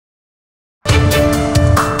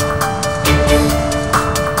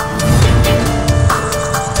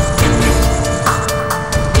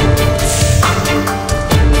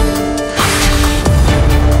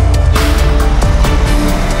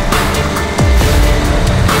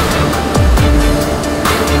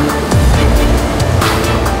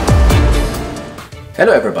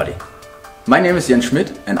Hello everybody, my name is Jens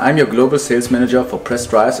Schmidt and I'm your Global Sales Manager for press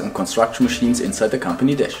drives and construction machines inside the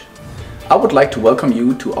company DESCH. I would like to welcome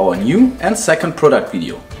you to our new and second product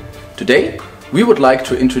video. Today we would like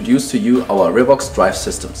to introduce to you our Revox drive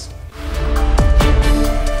systems.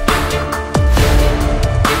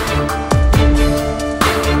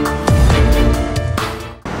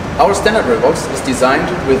 Our standard Revox is designed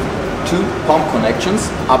with two pump connections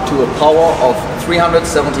up to a power of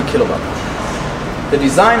 370 kilowatt. The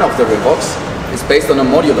design of the Revox is based on a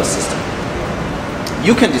modular system.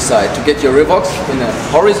 You can decide to get your Revox in a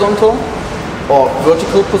horizontal or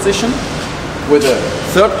vertical position with a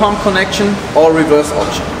third pump connection or reverse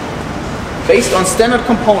option. Based on standard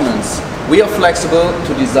components, we are flexible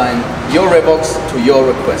to design your Revox to your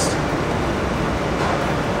request.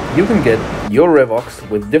 You can get your Revox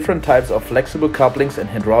with different types of flexible couplings and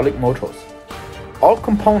hydraulic motors. All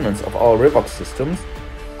components of our Revox systems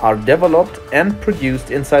are developed and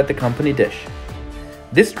produced inside the company DESCH.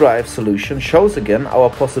 This drive solution shows again our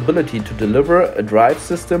possibility to deliver a drive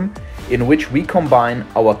system in which we combine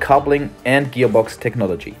our coupling and gearbox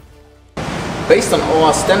technology. Based on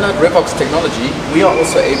our standard Revox technology, we are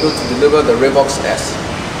also able to deliver the Revox S.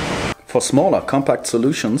 For smaller compact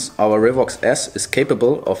solutions, our Revox S is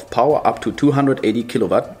capable of power up to 280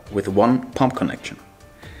 kilowatt with one pump connection.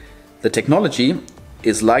 The technology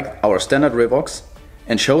is like our standard Revox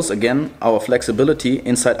and shows again our flexibility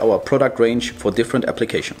inside our product range for different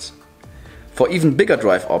applications. For even bigger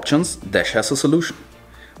drive options, DESCH has a solution.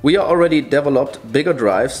 We are already developed bigger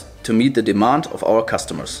drives to meet the demand of our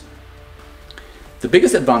customers. The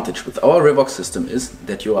biggest advantage with our Revox system is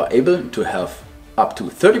that you are able to have up to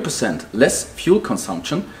 30% less fuel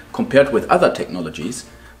consumption compared with other technologies,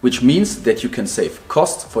 which means that you can save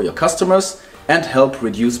costs for your customers and help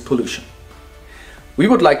reduce pollution. We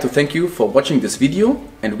would like to thank you for watching this video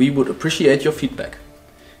and we would appreciate your feedback.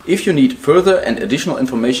 If you need further and additional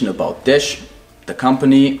information about DESCH, the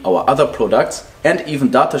company, our other products and even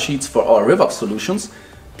data sheets for our Revox solutions,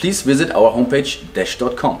 please visit our homepage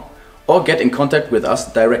desch.com or get in contact with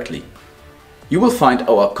us directly. You will find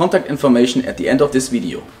our contact information at the end of this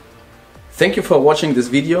video. Thank you for watching this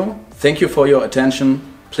video, thank you for your attention,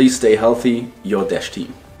 please stay healthy, your DESCH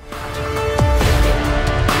team.